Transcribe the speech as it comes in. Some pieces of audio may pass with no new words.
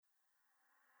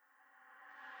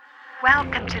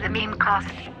Welcome to the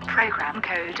Memecast, program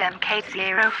code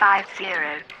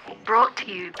MK050, brought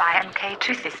to you by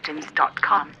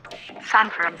MK2Systems.com,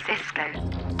 San Francisco,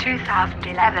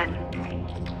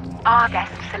 2011. Our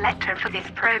guest selector for this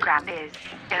program is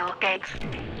Bill Gates,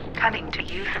 coming to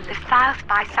you from the South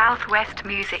by Southwest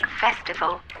Music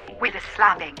Festival, with a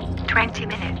slamming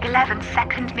 20-minute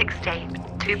 11-second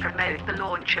mixtape to promote the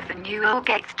launch of the new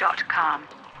BillGates.com.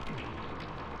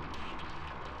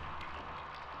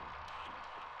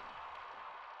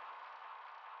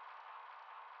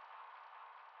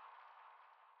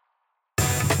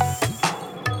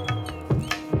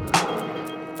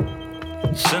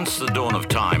 Since the dawn of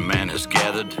time, man has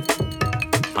gathered,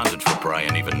 hunted for prey,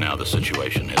 and even now the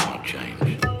situation has not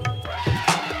changed.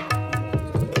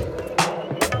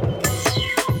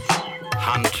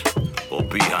 Hunt or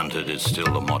be hunted is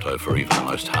still the motto for even the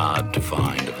most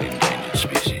hard-to-find of the endangered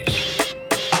species.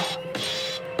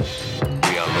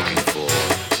 We are looking for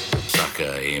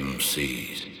sucker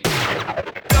MCs.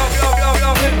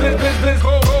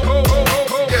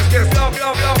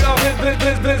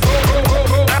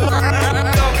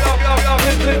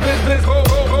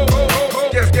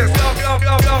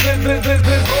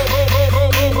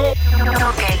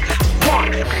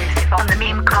 Exclusive on the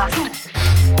Memecast.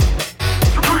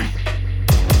 3,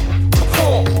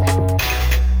 4,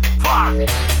 5,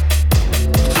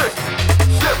 6,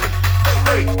 7,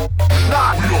 8,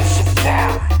 9. We are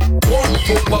survive. 1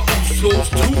 for my Usos,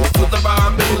 2 for the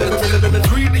rhyme and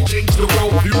 3 to change the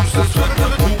world views. That's what the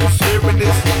fools hearing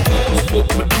this. 4 for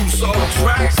produce all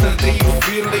tracks and they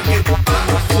feeling it. 5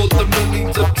 for the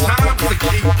millions of times to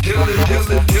keep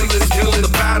killing the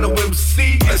battle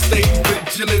MC and stay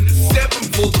vigilant. 7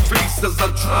 for the freezers I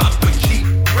drop and keep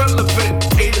relevant.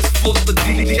 8 is for the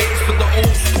DJs for the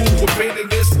old school we're painting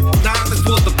this. 9 is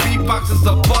for the beatboxers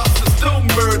the bosses still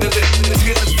murdered it. 10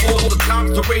 is for the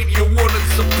times the radio wanted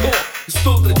support. It's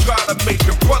still they try to make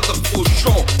your brother for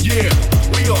sure. Yeah,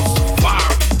 we all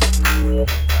survive.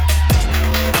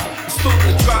 It's still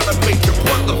they try to make your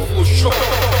brother for sure.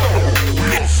 We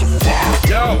all survive.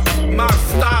 Yo, my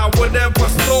style whenever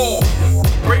saw.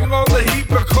 Bring on the heat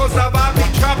because I've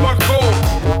been tropical.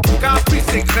 Got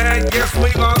PC clan, yes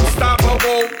we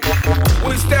unstoppable.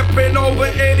 We stepping over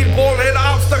any bullet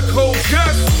obstacles.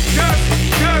 Yes.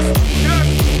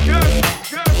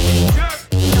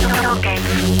 Bill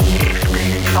Gates,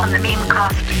 exclusive on the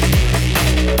Memecast.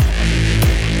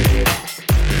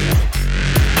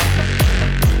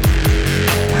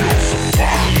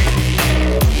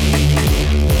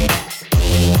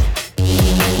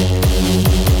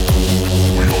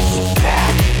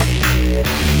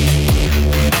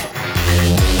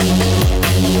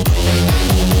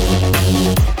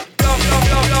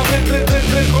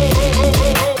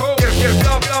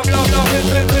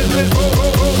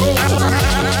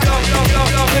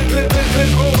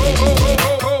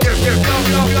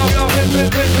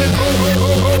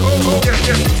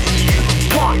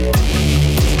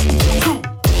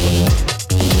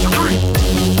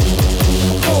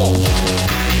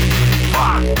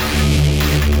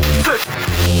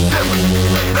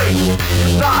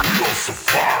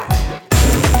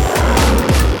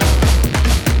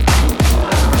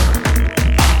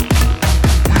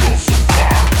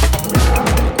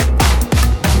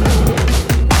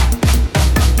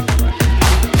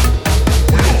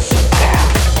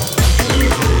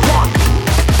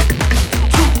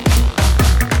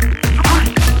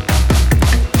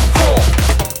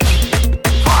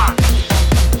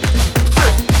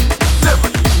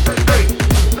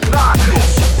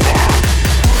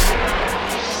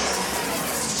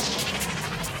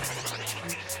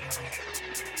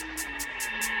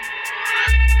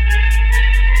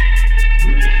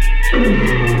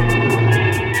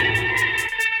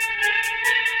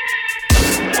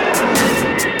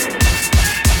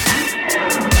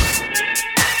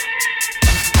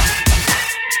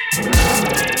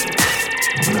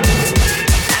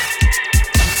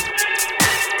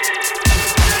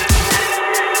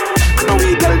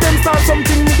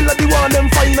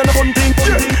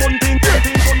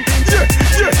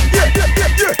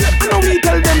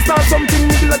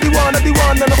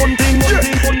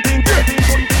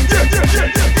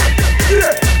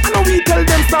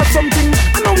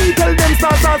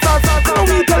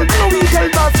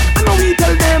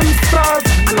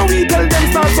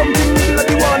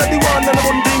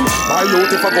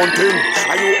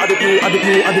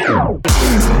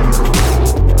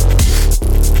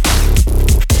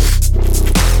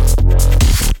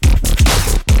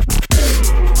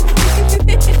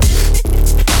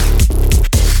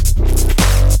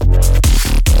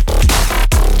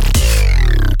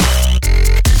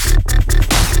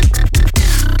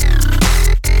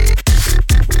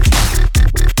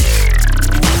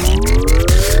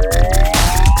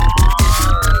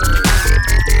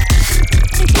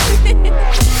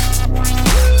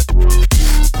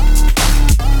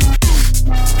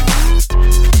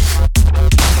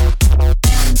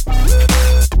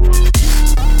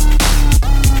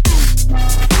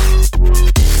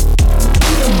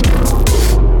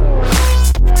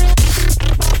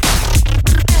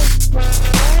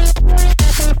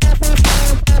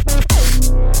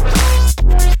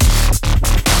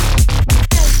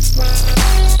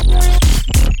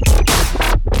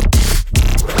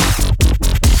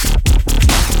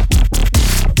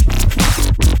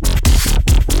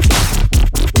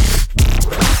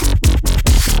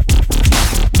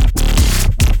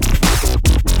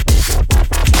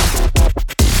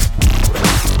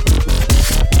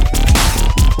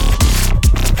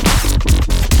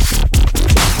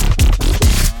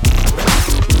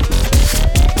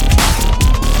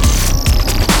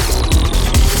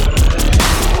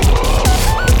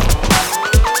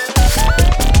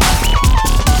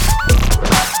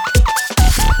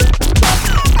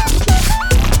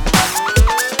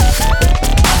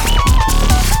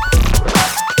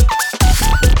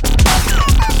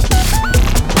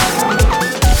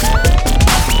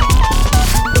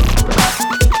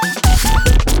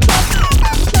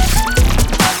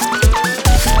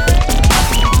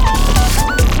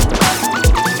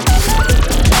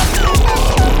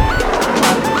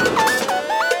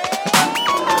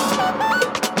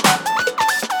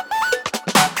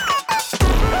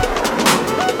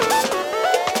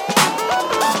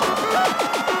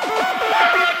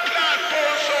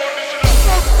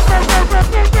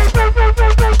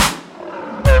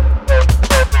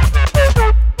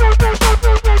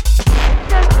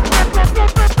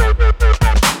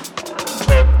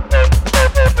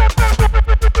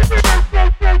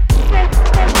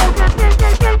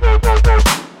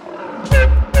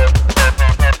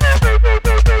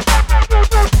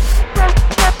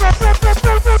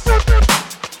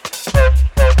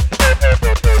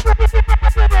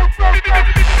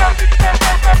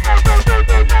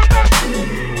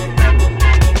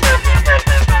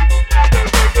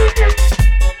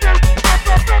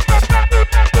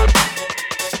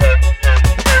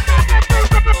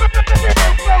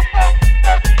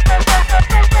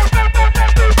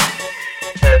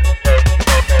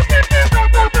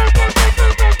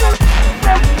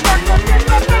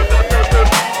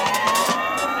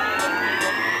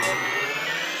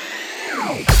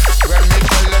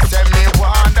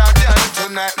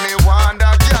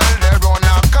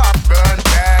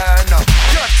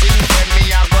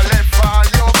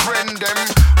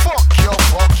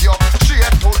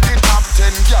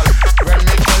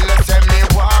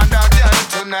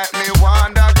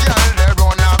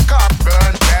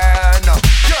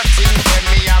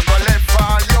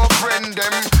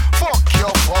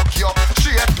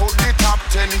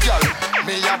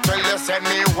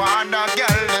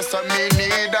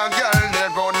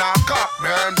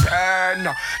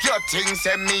 pen. You think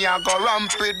say me I go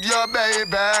ramp with you,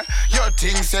 baby. You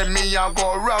think say me I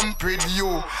go ramp with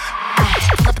you.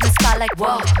 Up in the sky like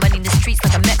whoa, money in the streets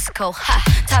like a Mexico. Ha,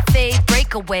 top fade,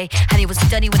 breakaway. Honey was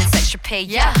dunny when it's extra pay.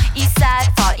 Yeah, east side,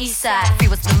 far east side. Free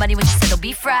was the money when she said don't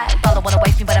be fried. Baller wanna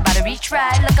wife me, but I'm about to retry.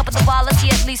 Look up at the wall, I see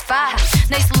at least 5.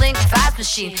 Nice link, vibes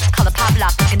machine. Call a pop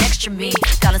lock, like an extra mean.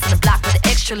 Dollars in the block with the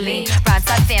extra lean. Rhyme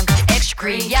side fam, got the extra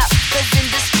green. Yeah, cause in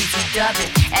the streets we dub it,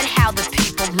 and how the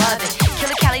people love it.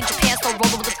 Killer Cali in Japan, still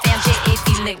rolling with the fam.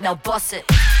 JAP link, now bust it.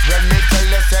 When me tell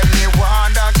you, say me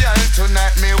want a girl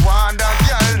tonight, me want a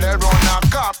girl that run a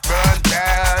Cockburn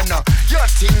pen. You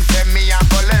think say me a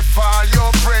go left all your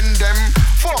friend them?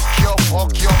 Fuck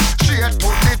you, straight to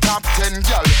the top 10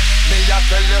 girl. Me a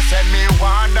tell you, say me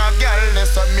want a girl,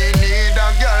 so me need a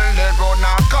girl that run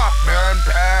a Cockburn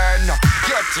pen.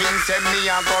 You think say me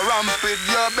a go ramp with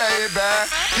you, baby?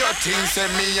 You think say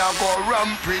me a go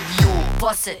ramp with you?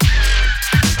 Bust it.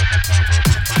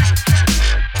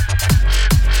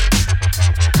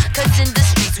 Cause in the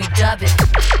streets we dub it.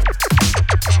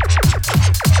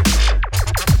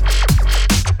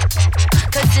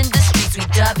 Cause in the streets we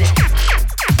dub it.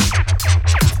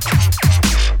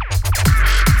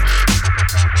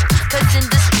 Cause in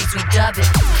the streets we dub it.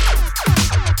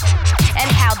 And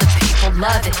how the people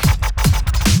love it.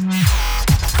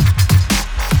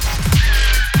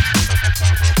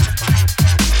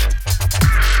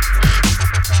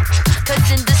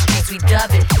 Cause in the streets we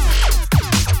dub it.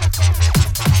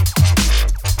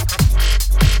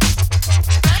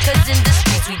 Cause in the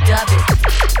streets we dub it.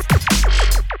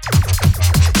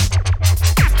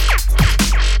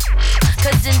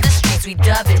 Cause in the streets we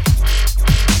dub it.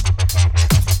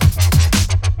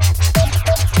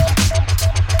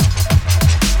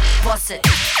 Bust it.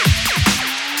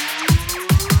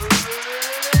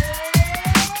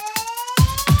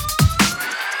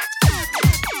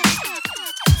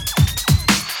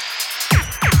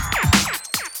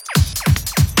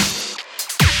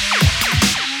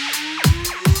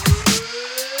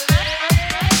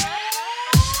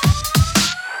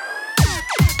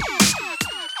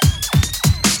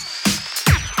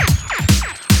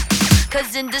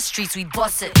 Cause in the streets we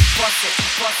bust it, bust it,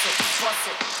 bust it, bust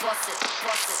it, bust it,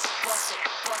 bust it, bust it,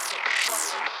 bust it,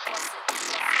 bust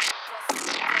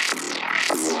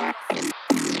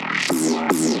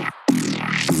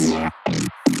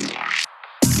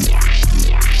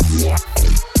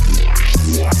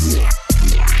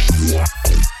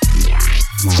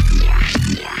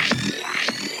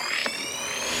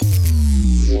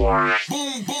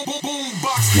Boom, boom, boom, boom,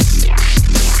 box.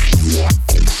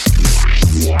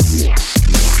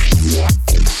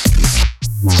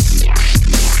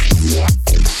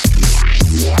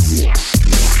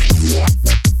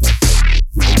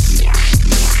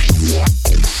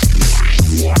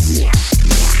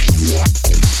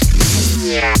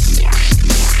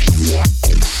 Yeah.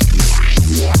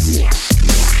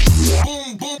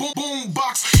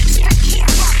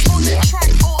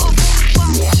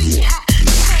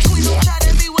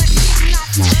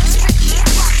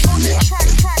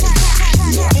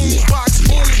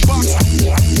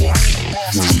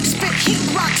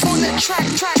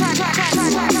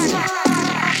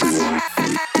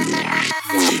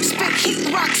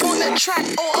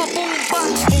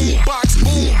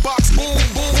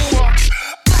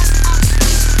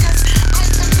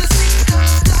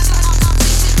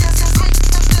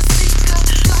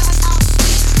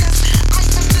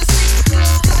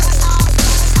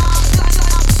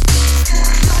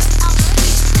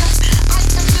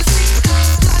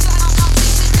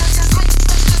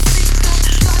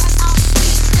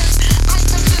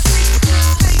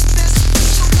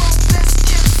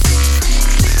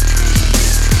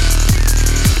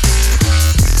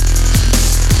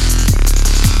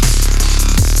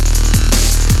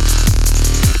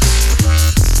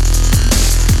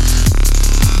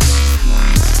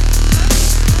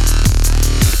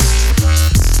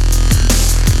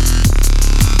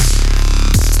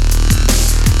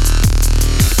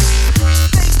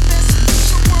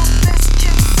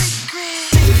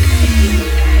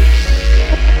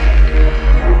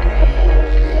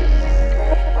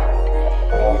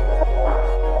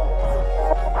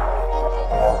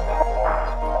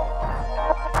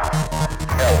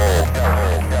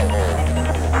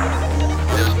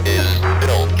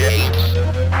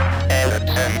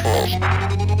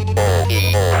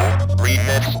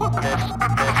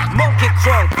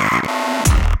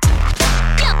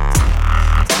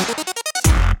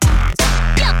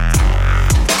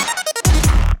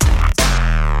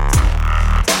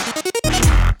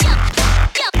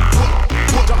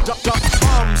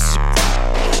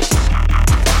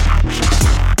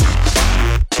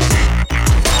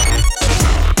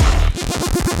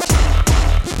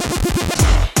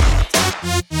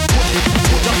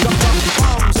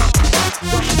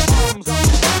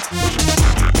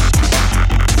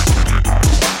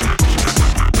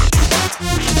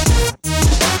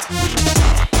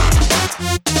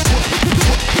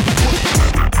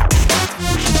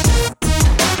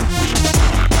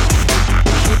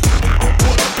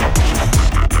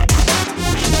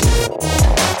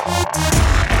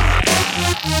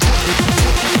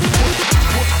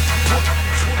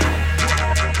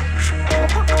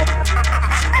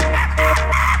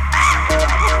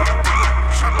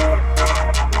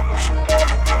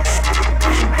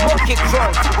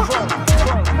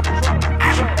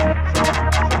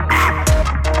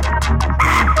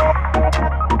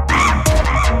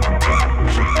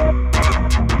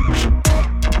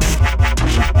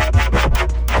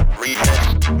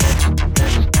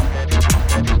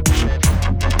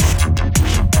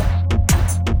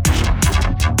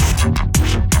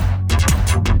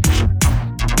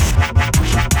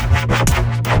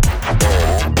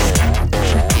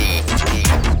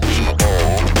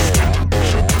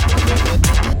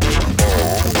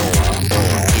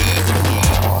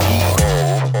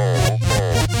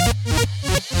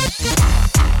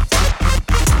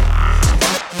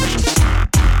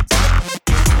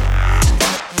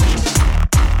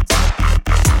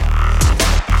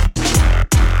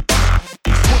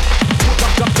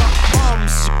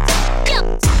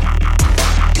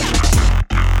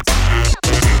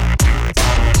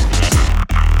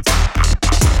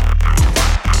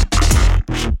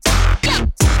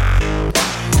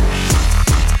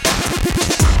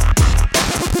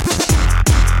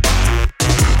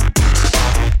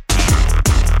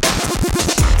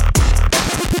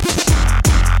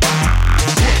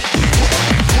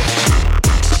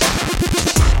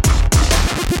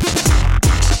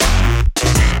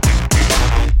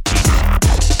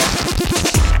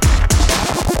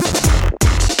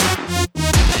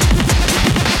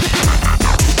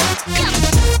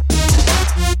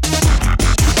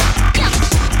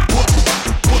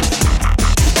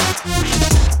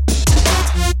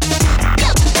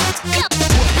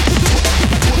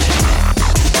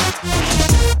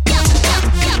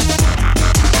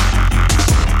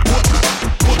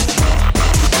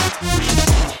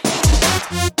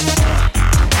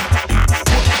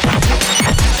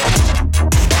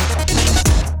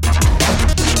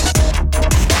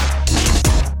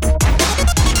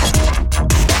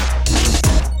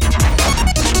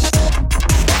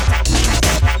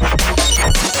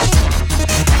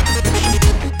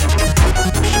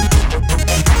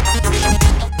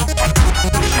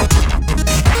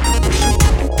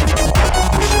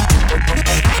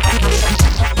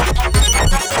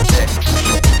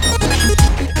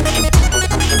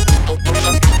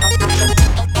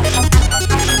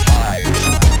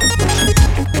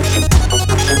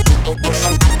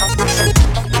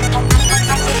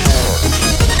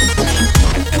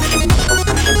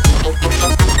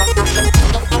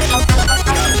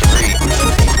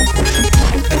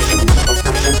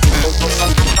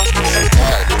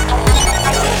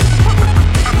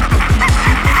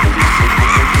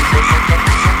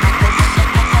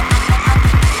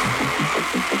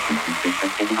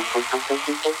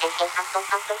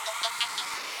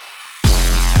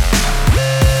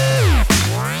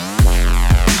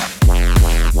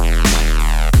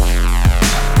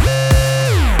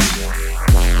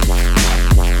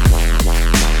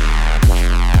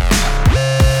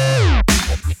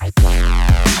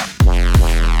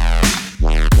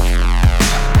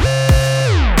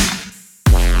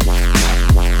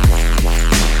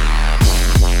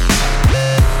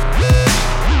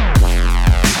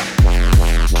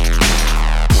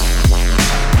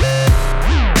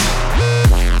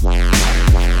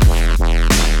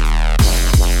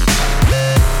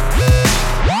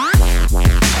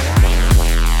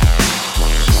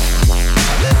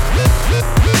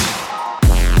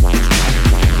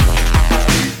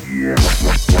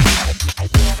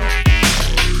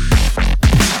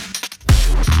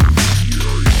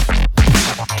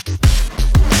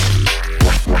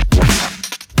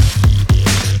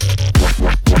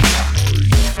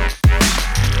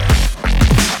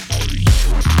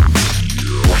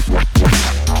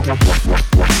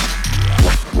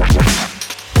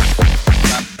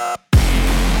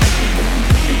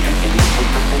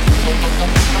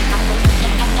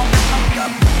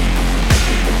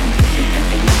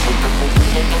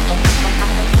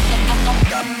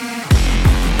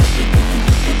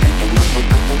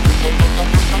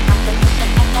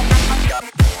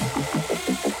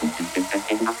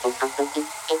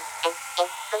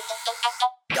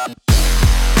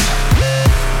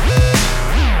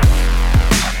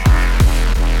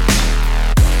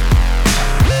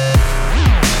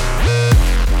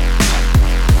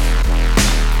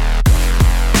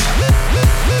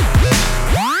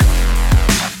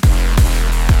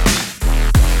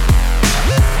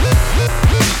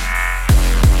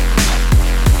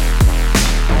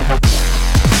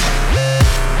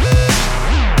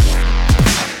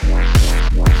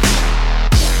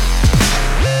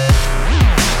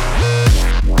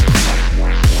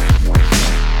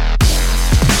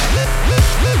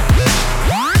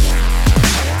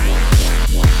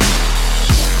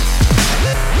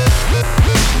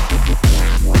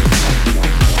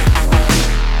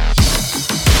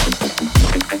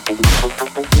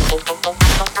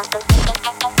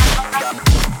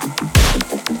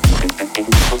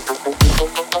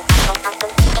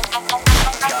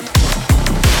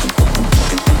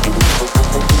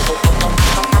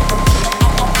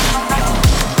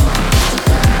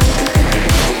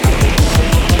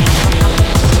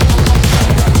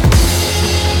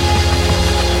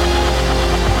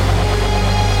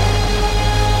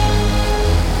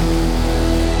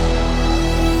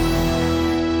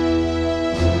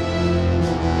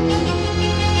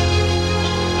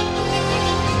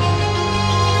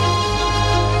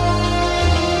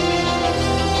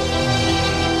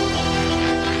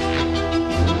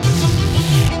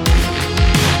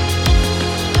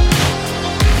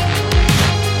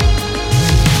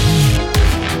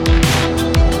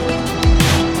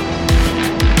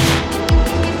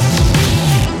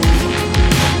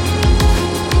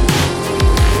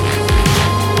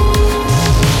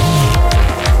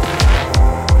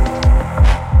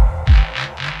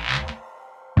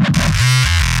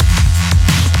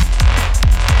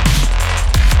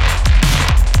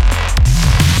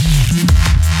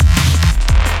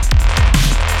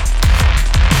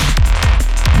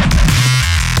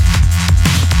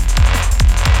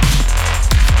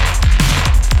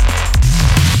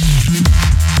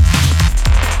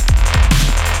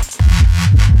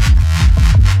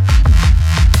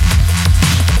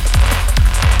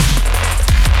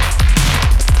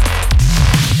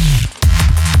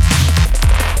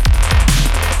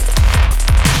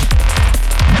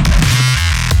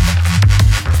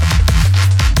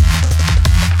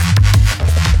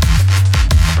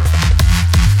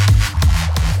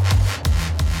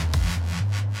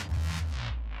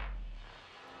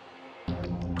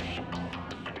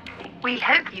 We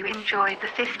hope you enjoyed the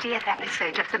 50th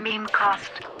episode of the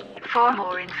Memecast. For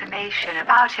more information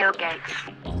about Hillgates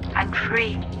and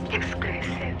free,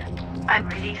 exclusive,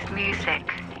 unreleased music,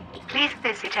 please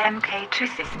visit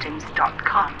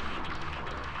mk2systems.com.